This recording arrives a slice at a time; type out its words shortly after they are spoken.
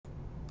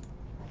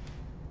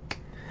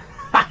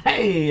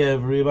Hey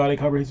everybody,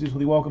 Cover Jesus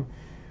with you. Welcome.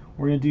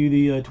 We're going to do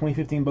the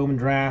 2015 Bowman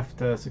Draft,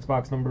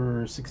 6-box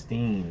number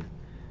 16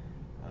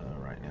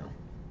 right now.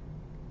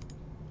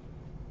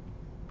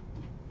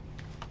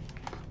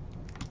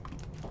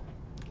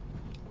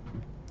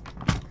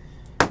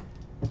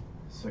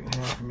 Second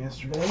half from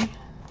yesterday.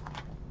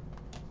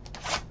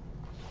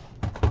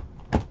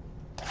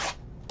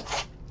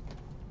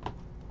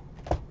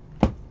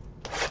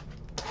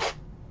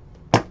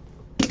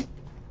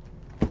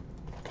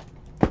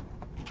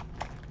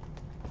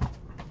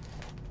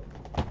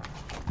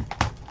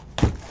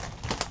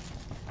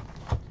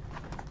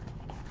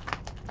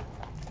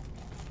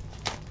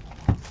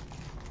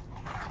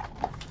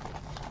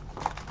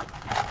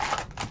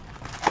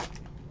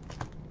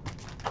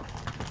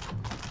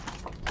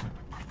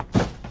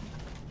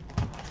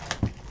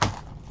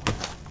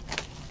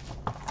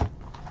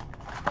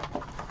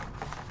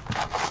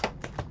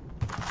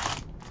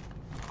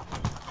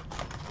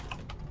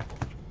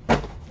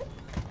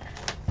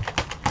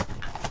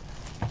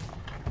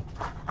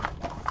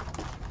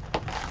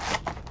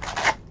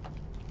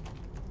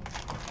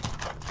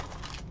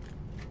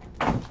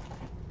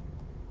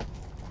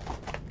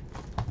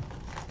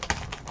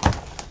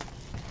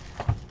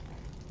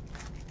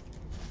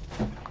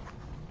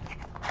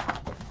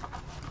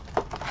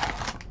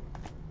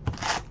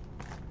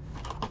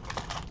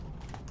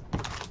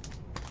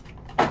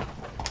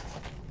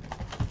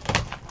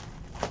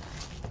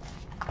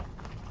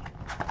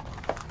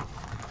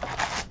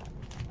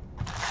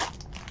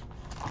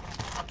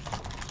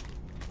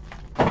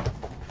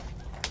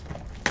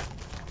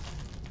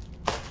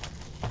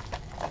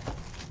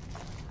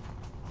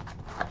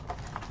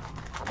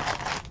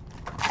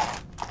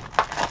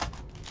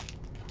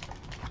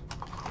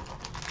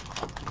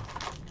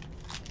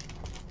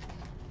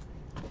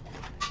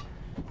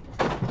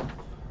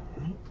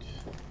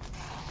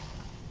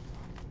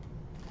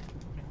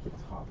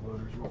 Hot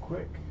loaders real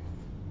quick.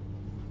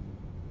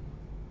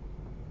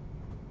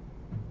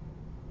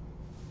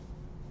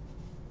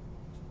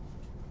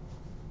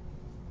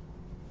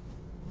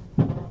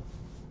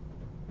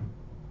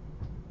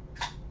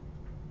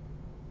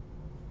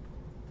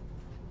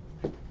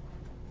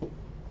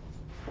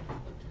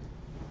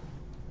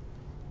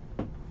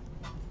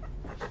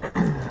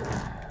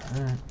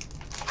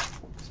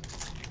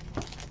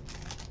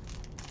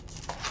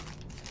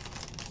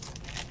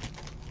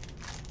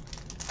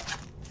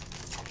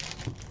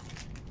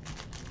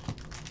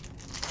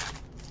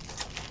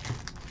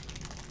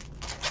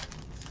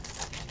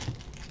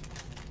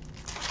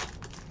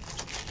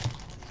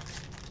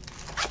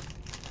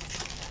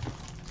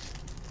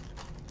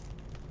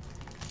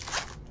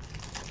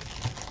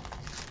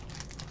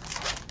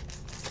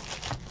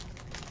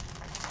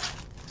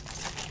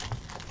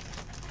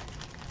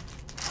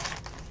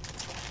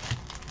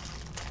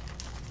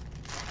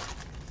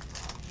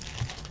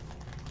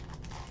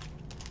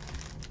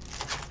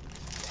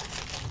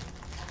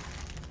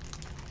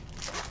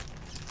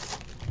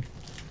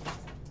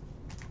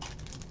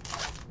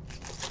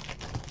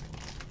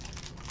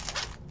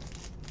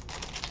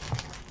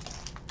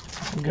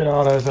 Good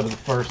autos out of the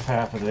first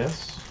half of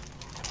this.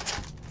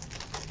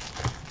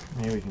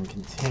 Maybe we can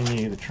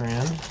continue the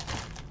trend.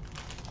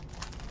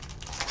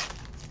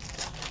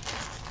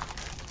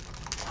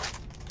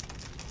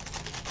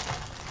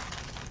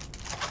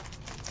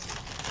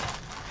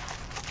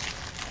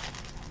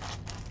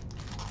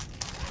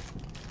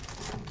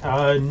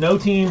 No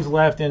teams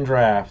left in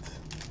draft.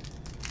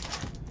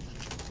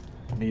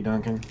 B.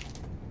 Duncan.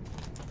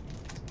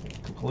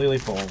 Completely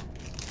full.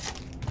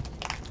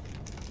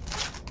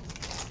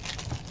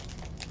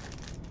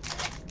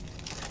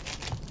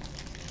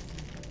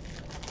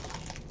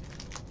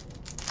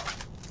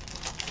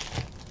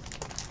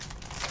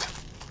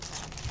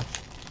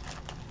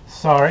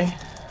 Sorry.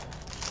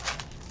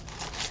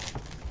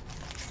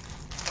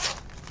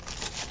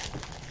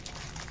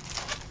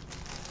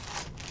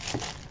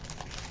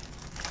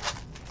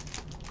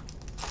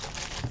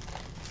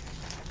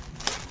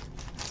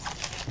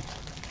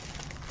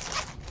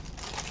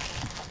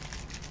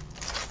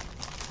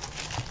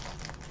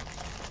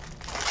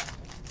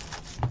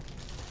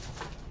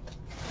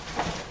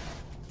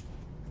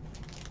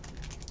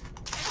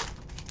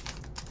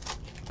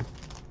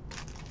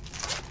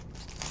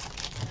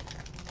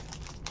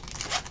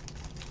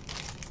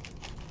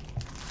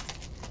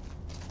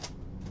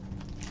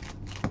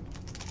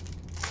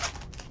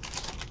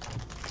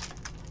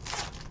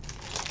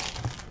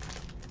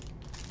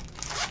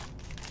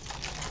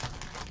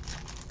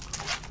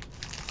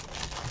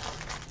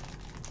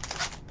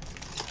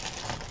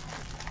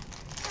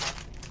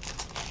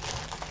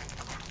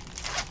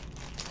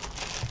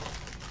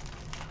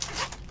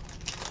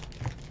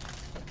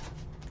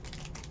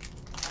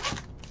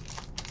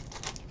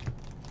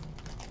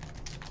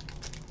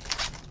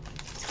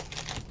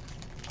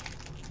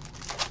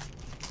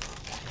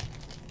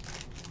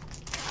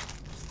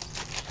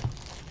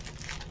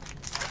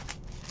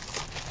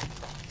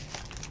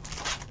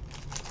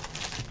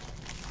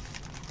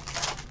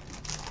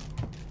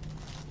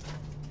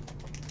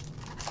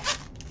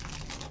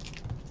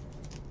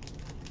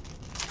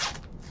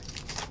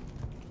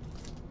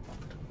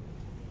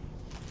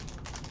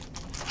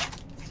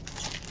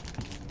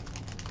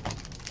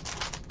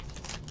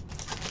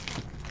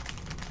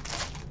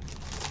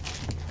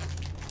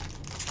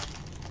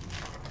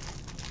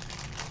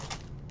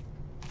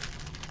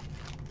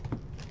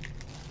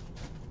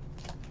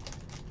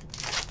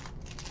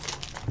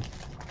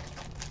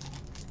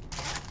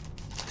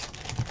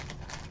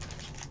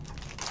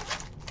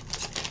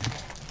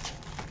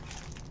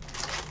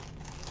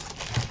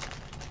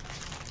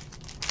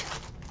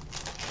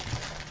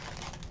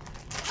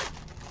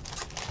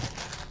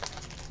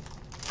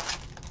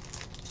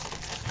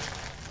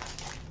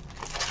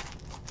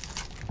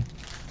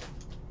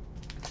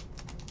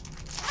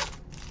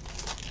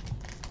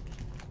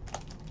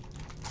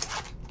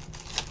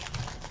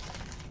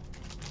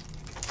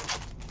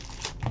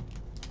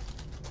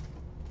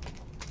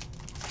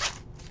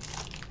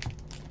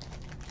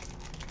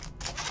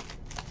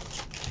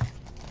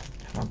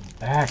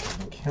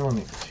 killing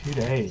me for 2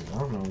 days. I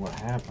don't know what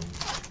happened.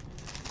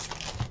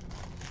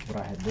 What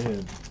I had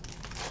did.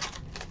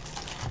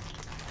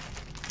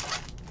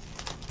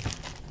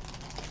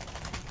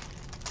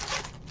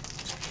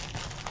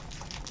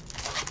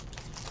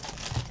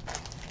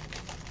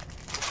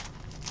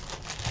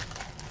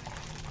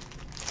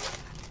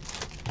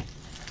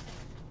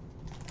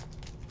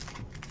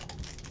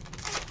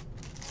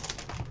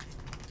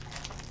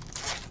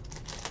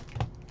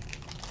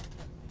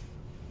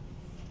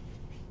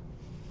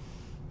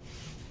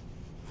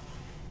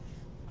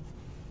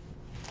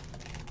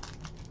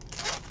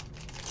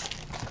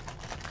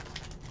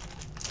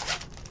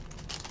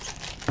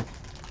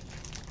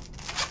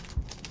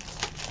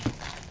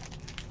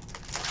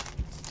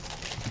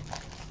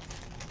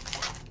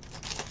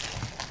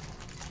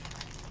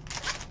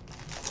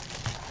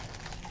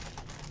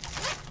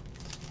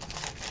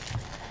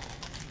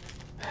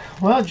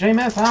 Well,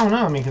 JMS, I don't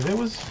know. I mean, because it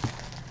was...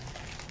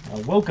 I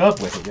woke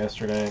up with it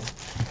yesterday.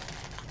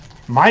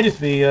 Might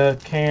just be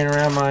carrying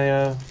around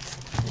my...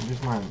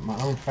 just my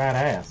own fat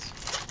ass.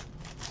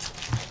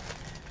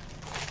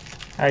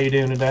 How you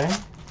doing today?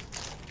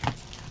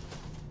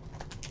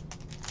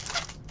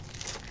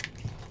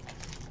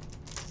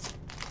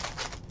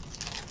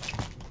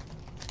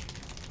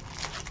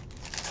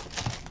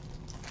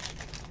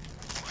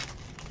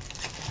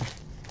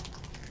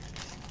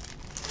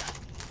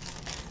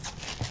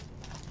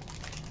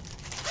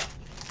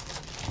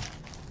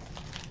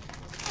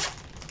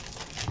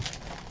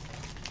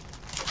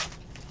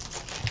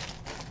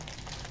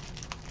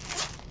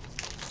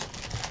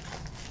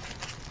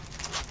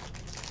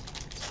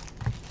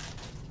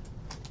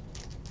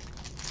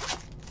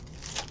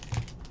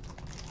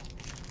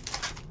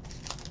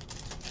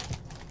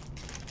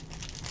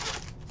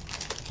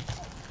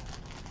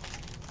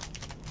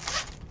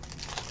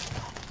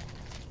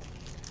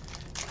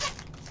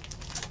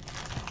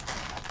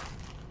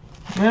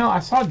 Well, I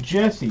saw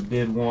Jesse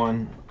did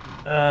one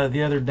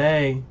the other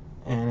day,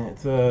 and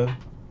it's I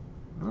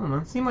don't know,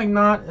 it seemed like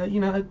not, you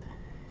know,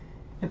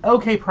 an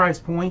okay price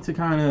point to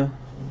kind of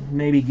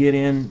maybe get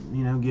in,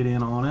 you know, get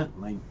in on it.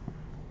 Like,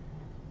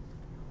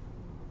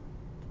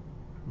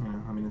 you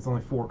know, I mean, it's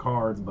only 4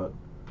 cards, but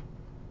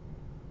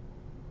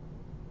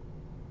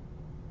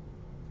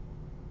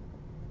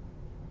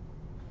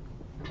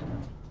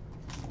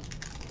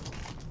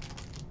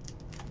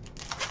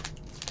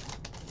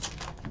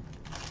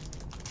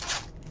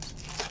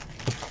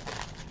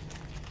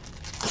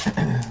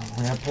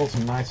I pulled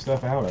some nice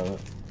stuff out of it.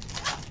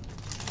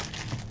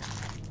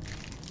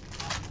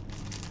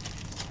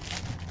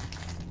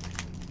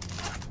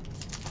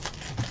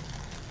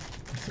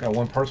 It's got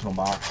one personal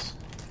box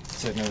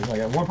sitting there. I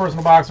got one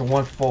personal box and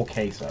one full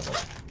case of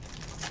it.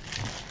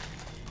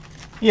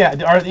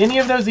 Yeah, are any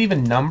of those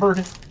even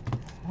numbered?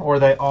 Or are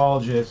they all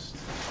just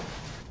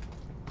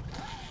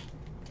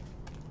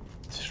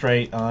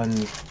straight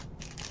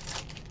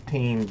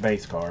team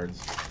base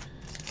cards?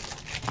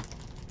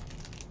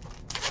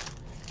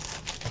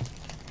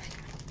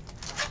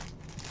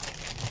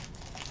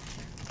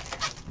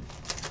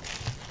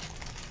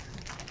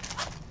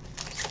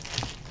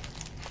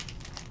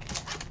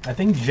 I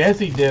think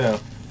Jesse did a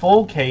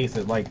full case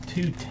at like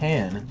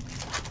 $210.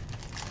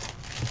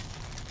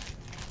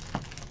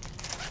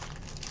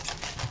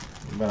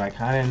 But I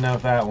kind of didn't know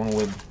if that one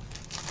would,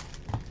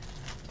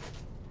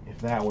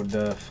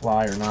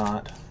 fly or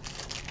not.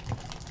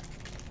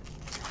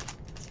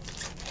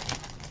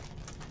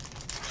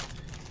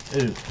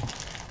 Ooh.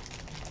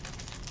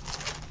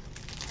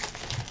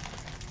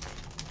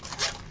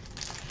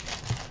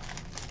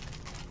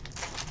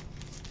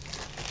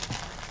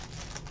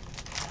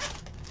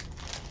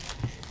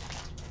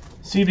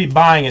 So you'd be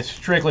buying it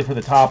strictly for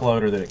the top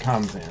loader that it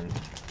comes in,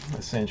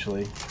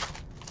 essentially.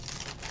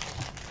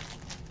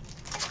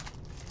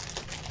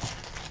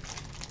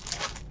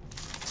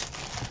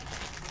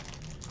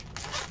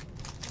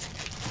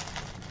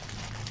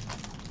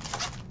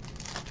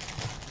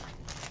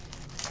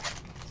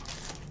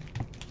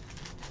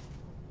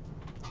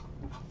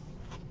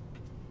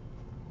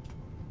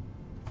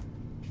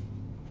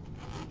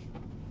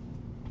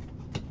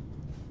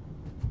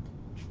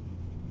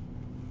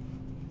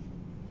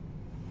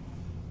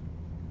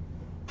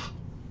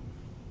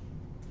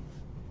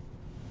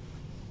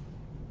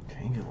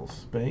 Get a little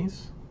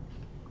space.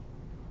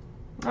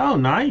 Oh,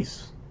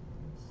 nice.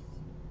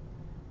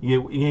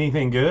 You get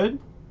anything good?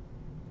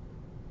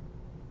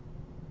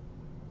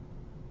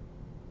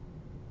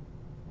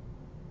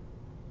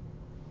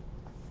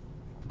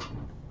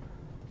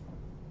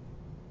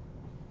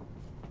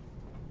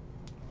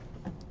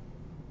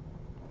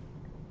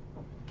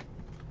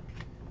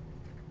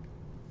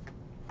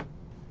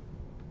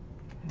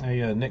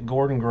 A Nick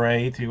Gordon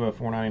gray to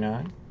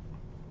 $4.99.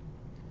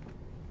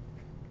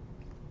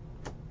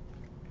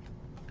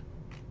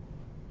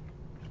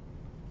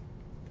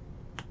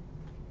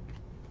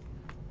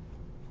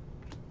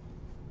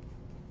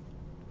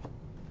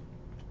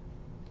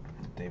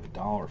 David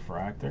Dahl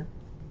refractor.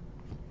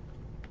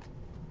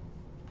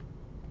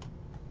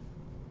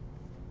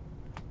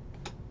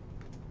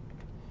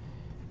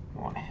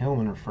 On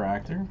Hillman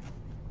refractor.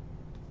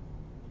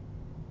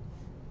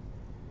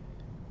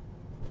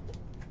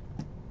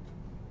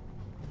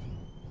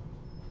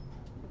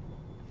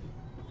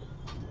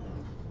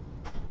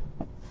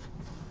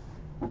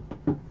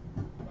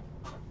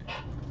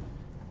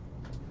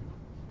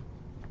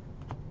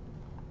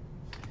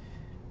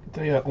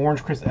 The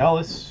orange Chris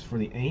Ellis for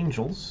the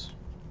Angels.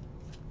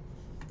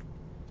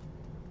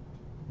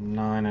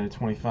 9 out of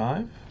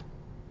 25.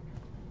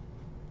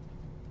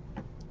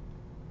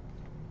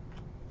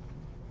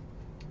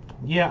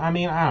 Yeah, I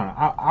mean, I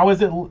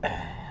don't know.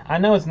 I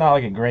know it's not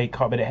like a great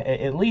card, but it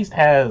at least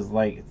has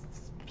like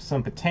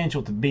some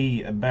potential to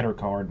be a better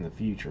card in the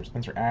future.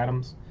 Spencer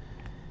Adams,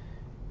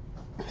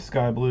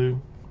 Sky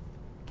Blue.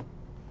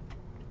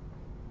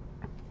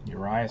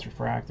 Urias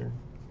Refractor.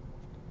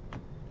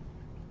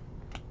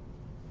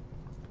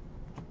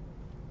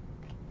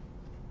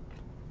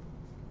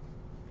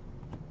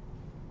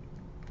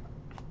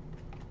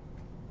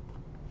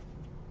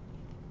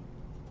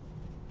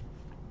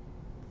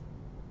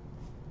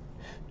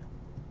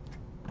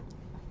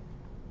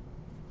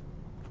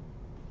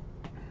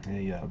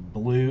 A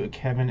blue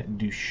Kevin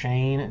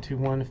Duchesne to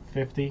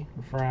 150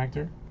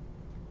 refractor.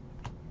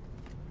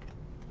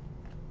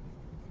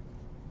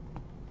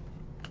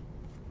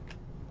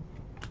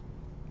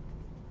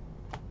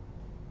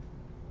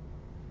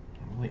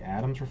 Really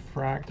Adams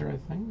refractor, I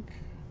think.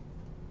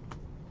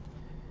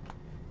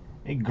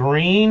 A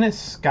green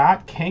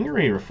Scott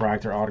Kingery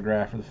refractor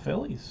autograph for the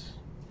Phillies.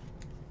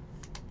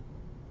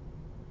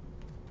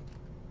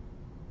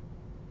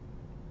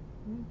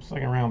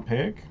 Second round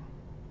pick.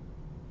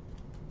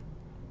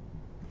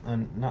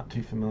 I'm not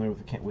too familiar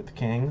with the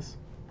Kings.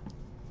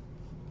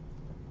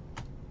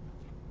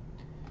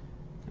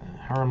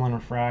 Hermlin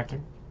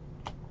refractor.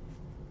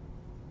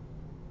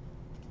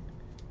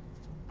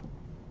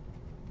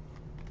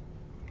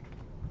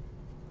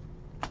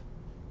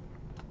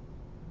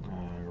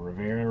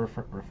 Rivera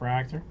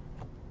refractor.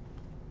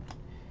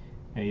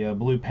 A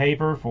blue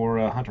paper for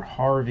Hunter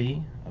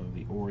Harvey of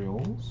the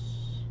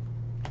Orioles.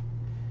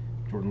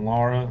 Jordan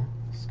Lara,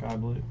 sky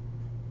blue.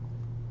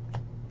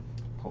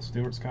 Paul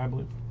Stewart, sky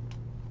blue.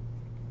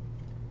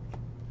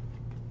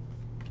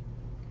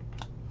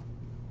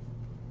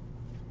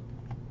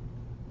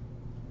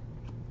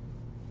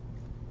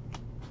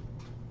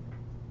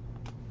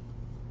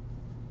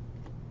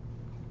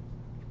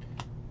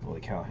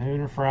 Willie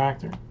Calhoun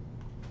refractor.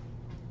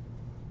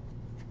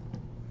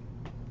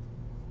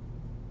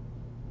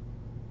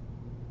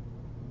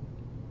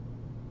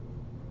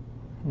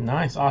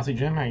 Nice, Aussie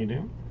Jim, how you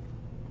doing?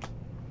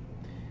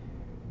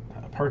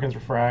 Perkins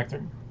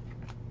refractor.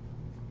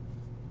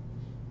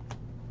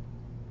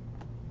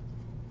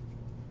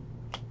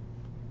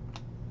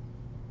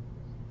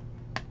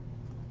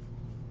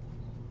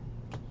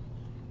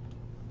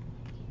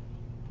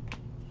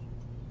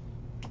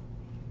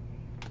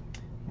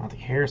 Monty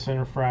Harrison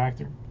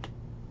refractor.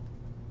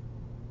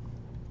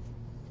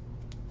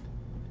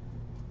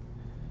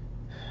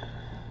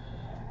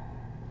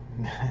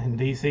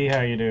 DC,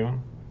 how you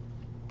doing?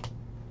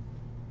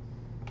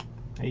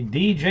 A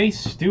DJ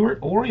Stewart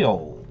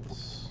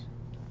Orioles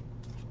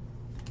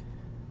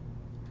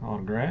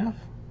autograph.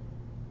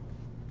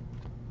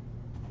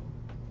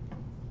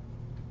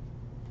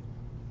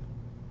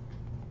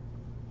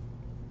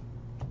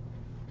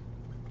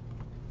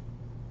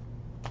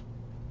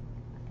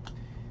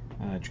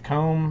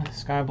 Jacome,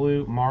 sky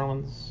blue,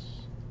 Marlins.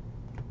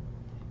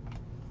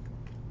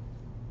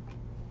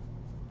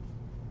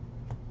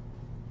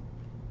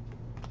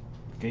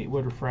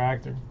 Gatewood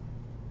refractor.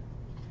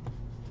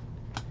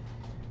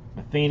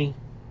 Matheny,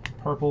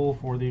 purple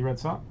for the Red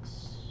Sox.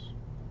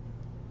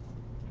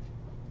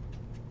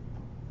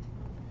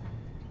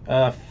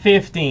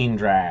 15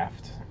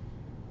 draft.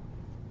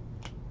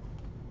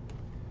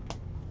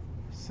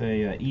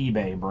 Say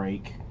eBay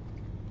break.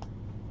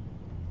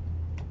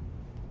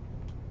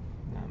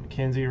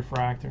 McKenzie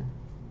refractor.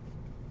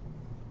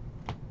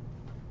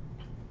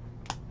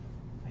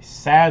 I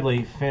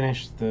sadly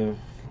finished the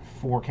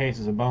 4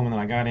 cases of Bowman that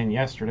I got in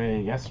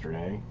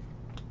yesterday.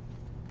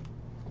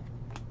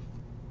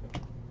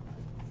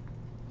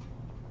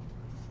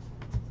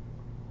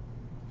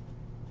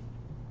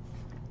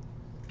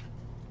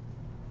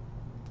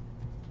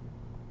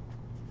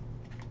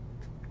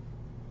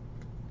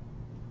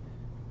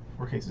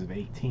 4 cases of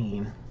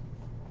 18.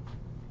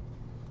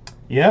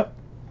 Yep.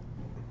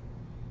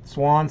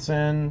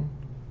 Swanson,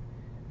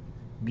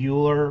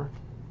 Bueller,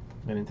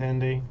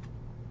 Benintendi.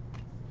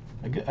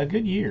 A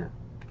good year.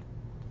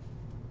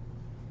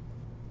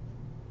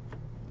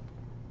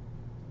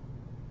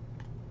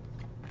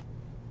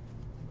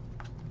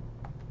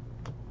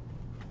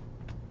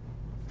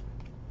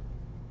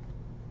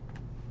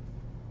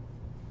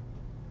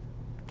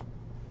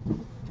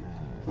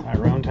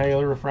 Tyrone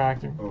Taylor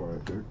refractor. All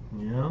right, there.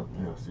 Yeah.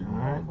 Yeah, see you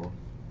tomorrow, All right. bro.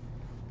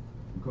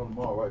 You come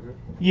tomorrow, right there?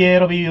 Yeah,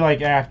 it'll be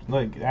like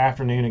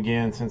afternoon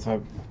again since I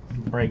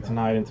break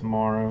tonight and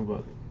tomorrow.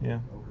 But yeah.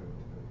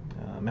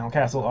 Okay.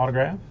 Mountcastle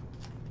autograph.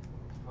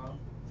 Huh?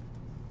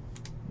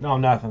 No,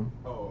 nothing.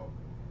 Oh.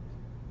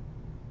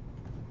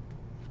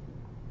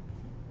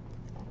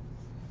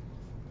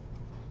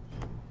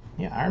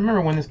 Yeah, I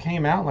remember when this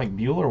came out. Like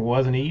Bueller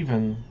wasn't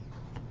even.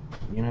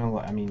 You know,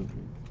 I mean,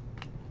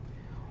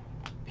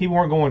 people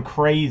weren't going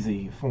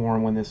crazy for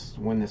him when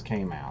this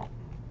came out.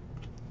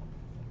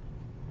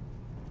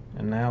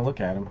 And now look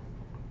at him.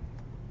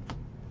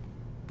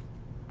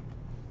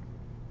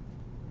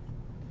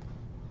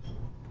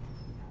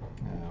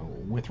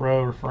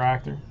 Withrow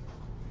refractor.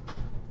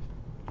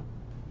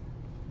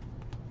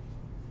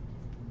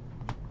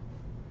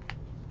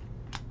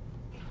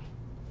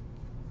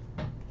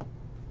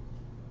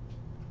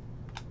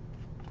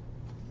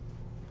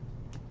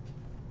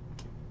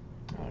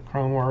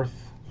 Cronworth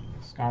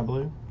sky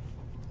blue.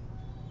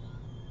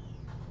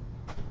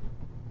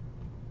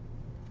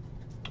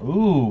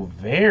 Ooh,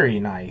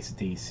 very nice,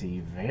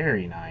 DC.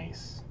 Very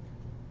nice.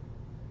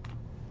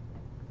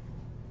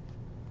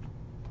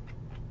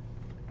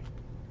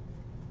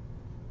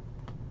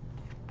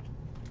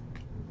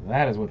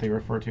 That is what they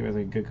refer to as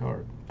a good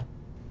card.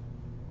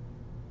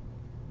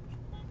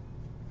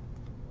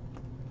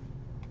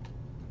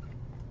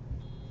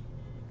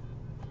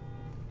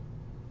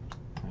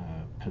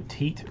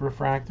 Petite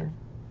refractor.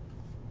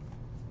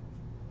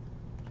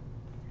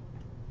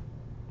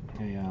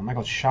 A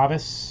Michael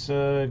Chavez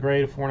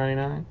grade of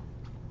 $4.99.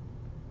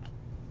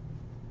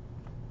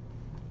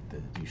 The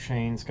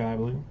Duchesne sky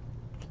blue.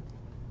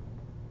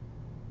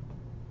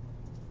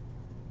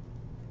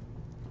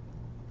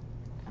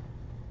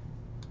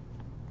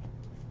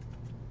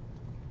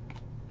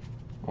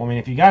 Well, I mean,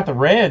 if you got the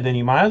red, then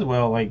you might as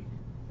well like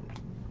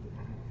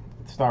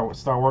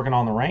start working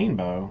on the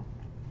rainbow.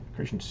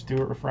 Christian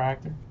Stewart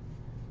refractor.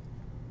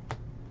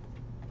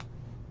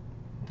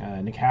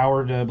 Nick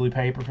Howard blue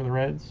paper for the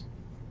Reds.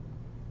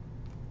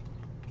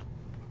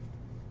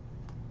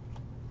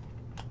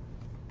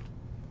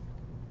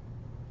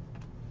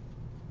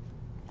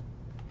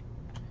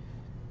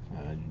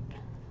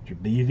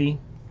 Jabeavy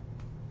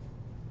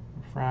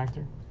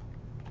refractor.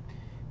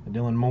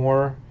 Dylan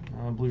Moore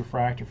blue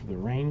refractor for the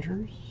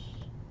Rangers.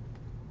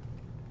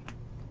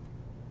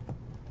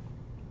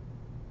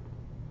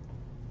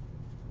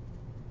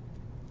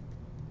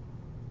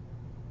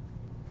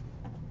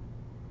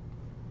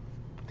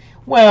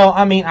 Well,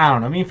 I mean, I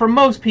don't know. I mean, for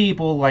most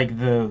people, like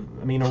a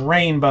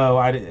rainbow,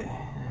 I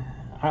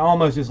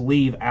almost just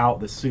leave out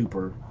the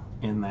super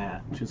in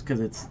that, just because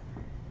it's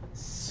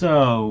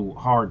so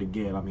hard to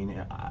get. I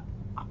mean,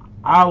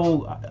 I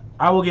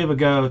will give a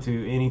go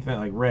to anything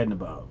like red and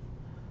above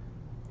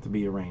to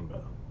be a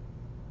rainbow.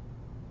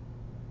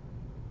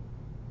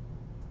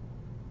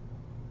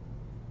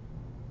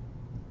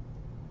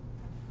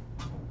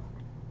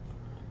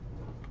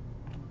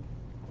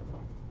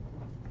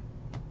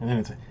 And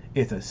then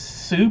it's a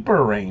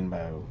super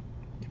rainbow,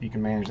 if you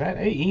can manage that.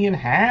 Hey, Ian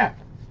Happ.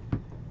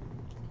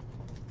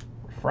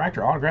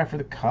 Refractor autograph for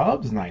the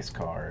Cubs. Nice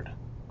card.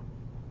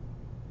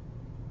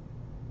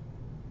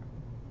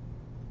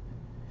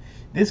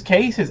 This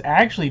case has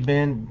actually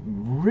been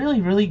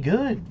really, really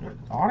good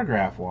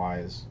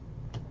autograph-wise.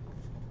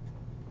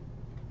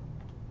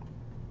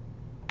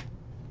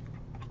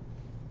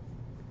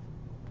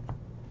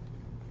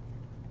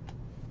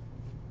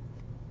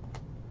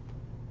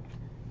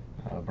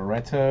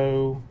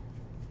 Barreto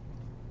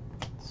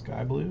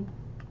sky blue.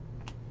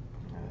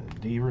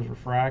 Devers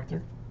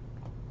refractor.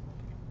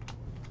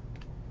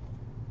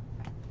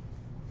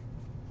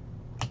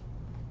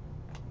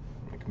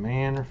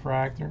 McMahon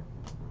refractor.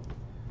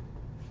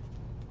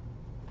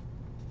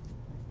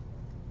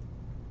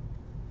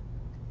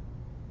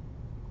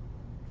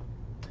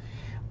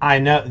 I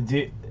know.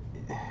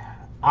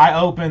 I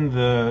opened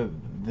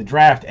the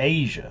draft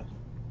Asia,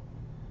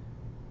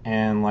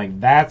 and like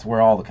that's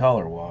where all the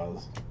color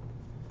was.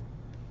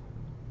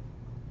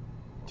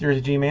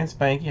 Jersey G-Man,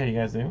 Spanky, how you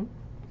guys doing?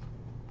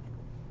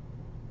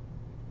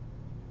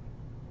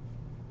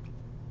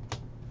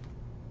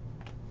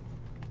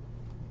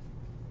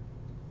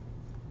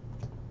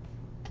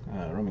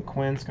 Roman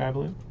Quinn, sky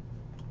blue.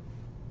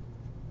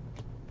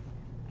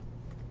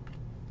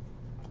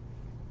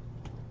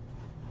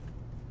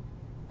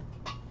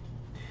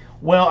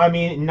 Well, I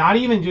mean, not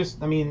even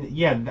just. I mean,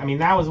 yeah. I mean,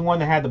 that was the one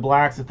that had the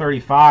blacks at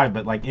 35,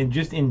 but like in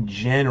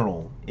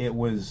general, it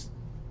was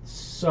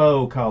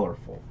so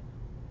colorful.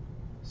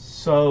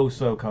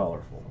 So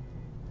colorful.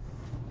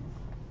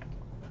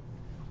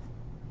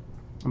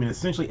 I mean,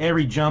 essentially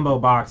every jumbo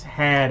box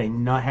had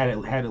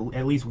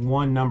at least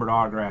one numbered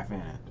autograph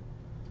in it.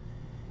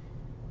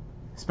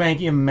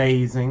 Spanky,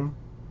 amazing.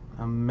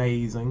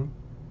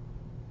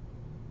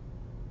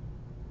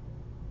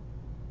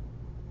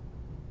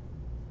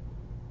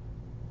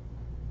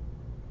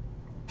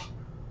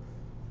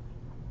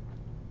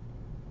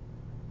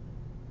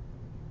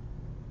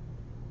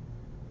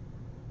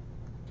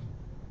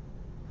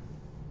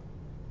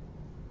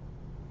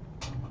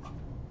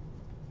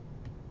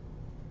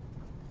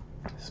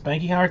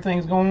 Spanky, how are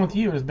things going with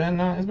you? It's been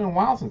a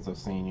while since I've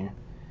seen you.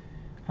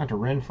 Hunter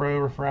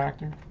Renfroe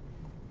refractor.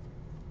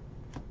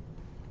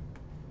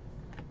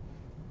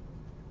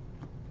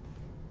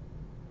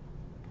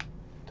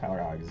 Tyler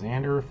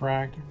Alexander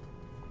refractor.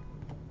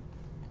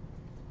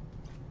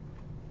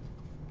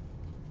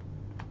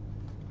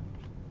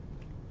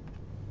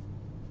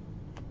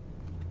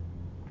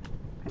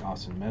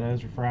 Austin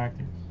Meadows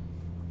refractor.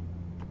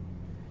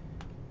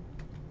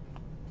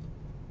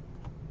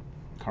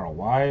 Carl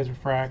Wise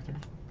refractor.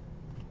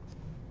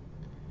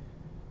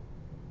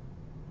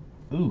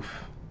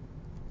 Oof.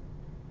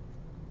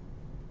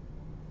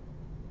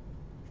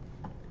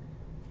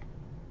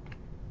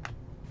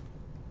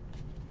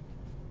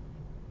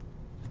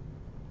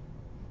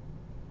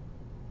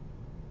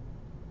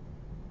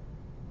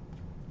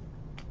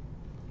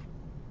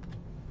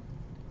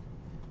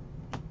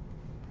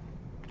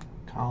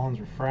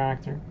 Collins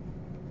refractor.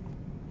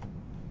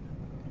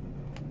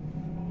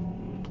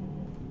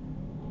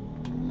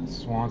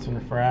 Swanson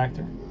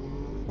refractor.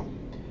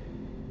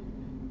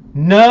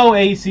 No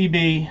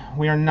ACB.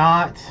 We are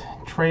not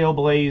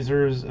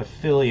Trailblazers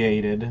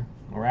affiliated.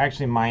 We're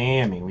actually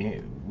Miami.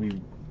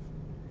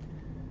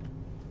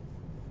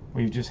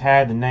 We've just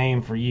had the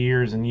name for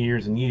years and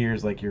years and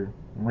years, like you're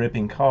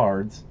ripping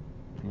cards,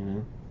 you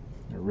know,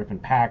 or ripping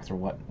packs or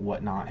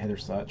whatnot, or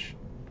such.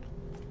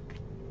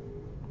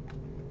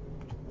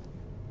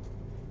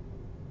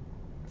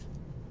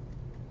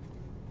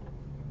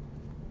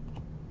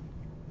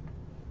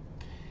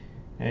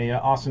 Hey,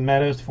 Austin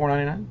Meadows to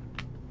 $4.99.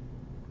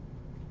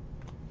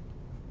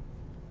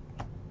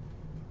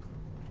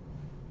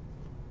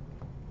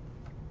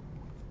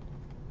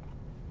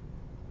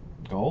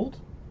 Gold?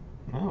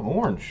 Oh,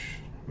 orange.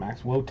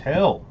 Max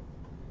Wotel.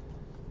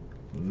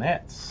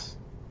 Mets.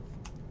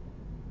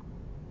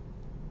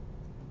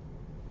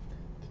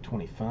 To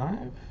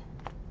 25.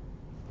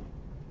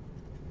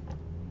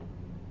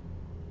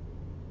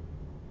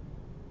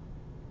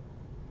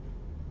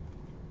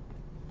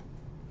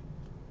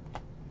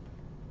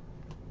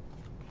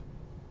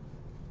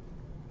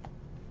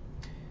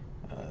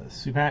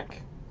 Supac.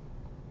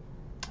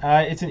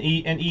 It's an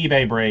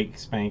eBay break,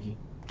 Spanky.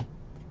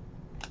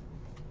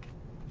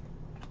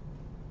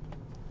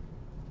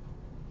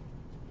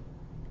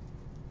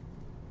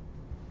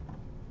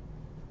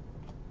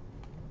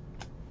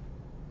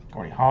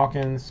 Corey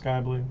Hawkins,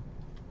 Sky Blue.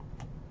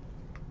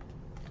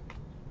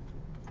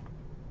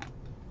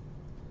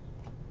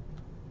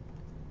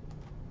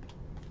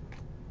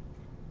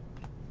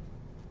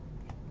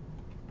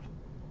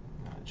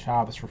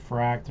 Chavez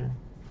refractor.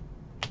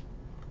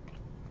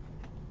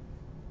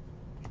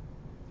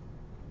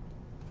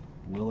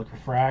 Willick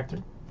refractor.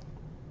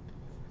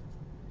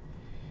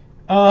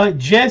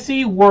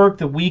 Jesse worked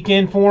the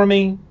weekend for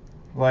me.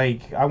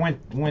 Like, I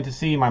went to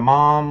see my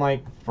mom,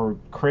 like, for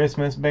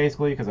Christmas,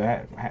 basically, because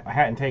I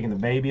hadn't taken the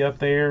baby up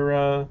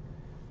there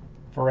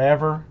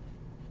forever.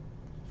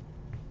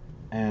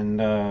 And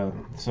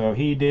so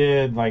he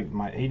did my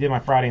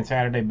Friday and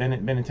Saturday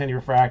Benintendi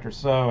refractor.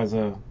 So as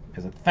a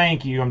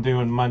thank you, I'm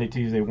doing Monday,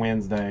 Tuesday,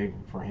 Wednesday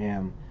for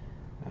him.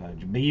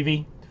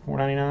 Jabevi,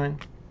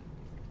 $4.99.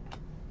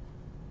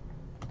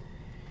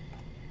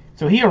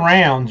 So he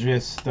around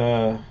just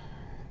we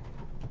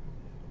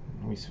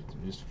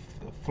just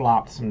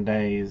flopped some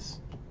days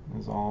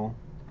is all.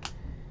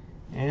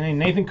 And a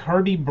Nathan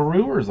Kirby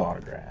Brewers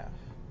autograph.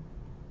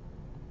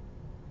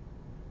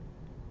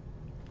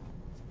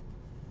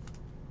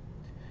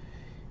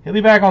 He'll be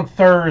back on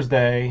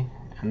Thursday,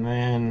 and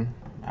then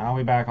I'll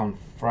be back on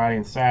Friday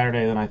and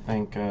Saturday. Then I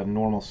think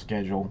normal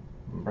schedule.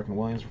 Breckin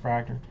Williams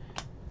refractor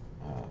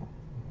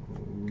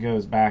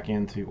goes back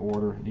into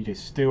order. DJ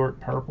Stewart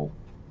purple.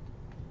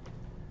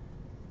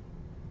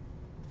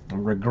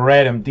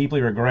 I'm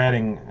deeply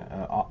regretting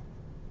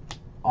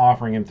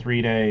offering him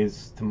 3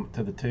 days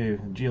to the two.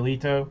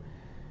 Giolito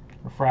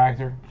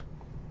refractor,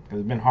 because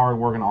it's been hard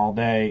working all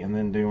day and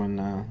then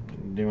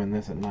doing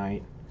this at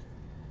night.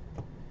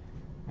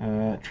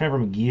 Trevor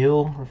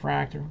McGill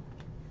refractor,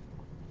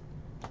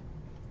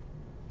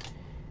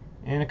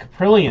 and a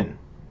Caprillion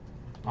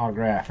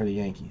autograph for the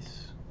Yankees.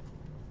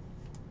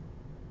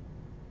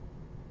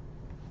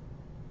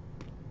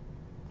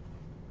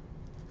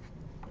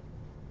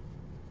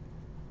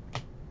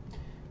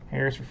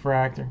 Harris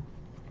refractor.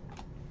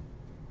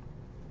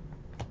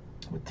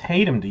 What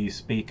Tatum do you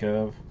speak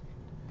of?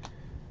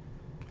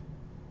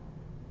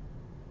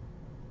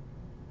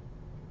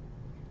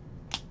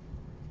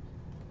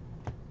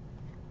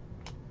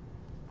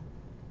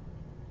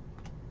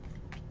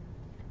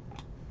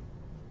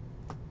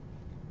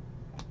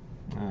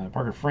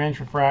 Parker French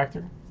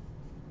refractor.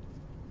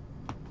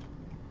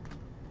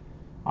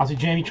 Aussie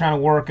Jamie trying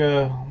to work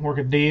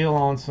a deal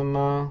on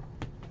some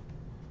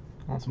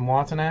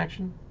Watson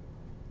action.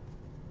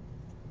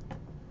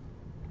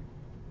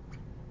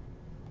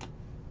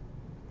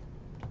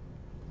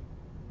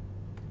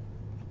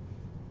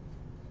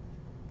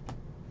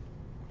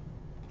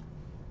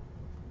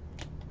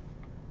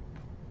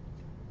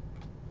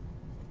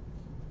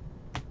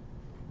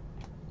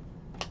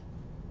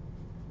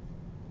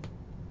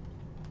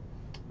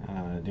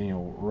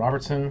 Daniel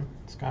Robertson,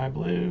 Sky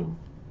Blue.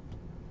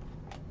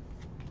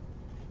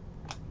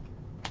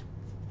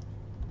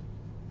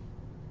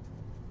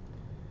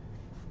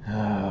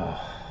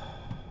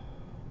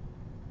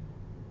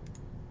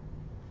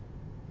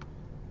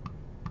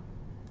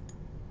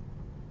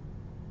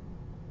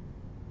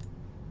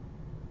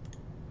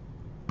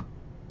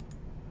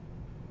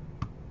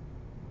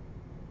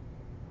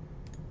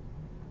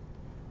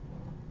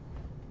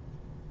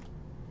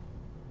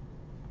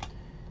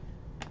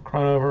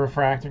 Chronover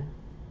refractor.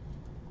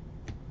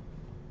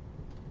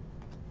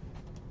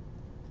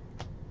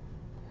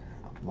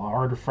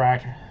 Lard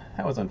refractor.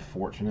 That was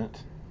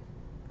unfortunate.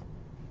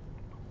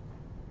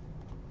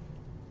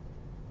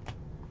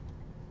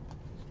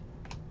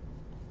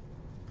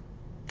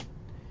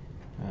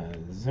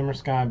 Zimmer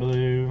Sky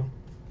Blue.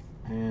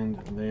 And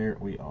there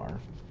we are.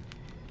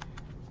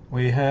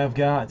 We have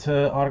got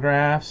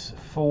autographs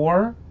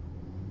for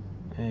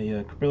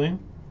a Brilliant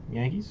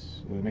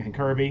Yankees, Nathan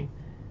Kirby,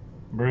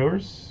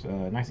 Brewers,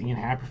 nice Ian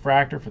Happ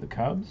refractor for the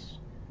Cubs,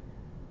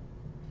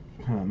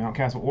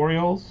 Mountcastle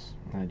Orioles,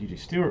 DJ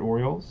Stewart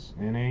Orioles,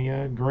 and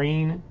a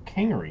green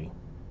Kingery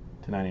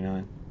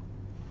 /99.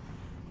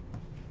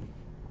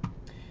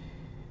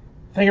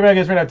 Thank you, everybody.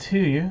 Gets right out to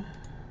you.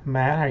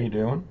 Matt, how you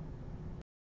doing?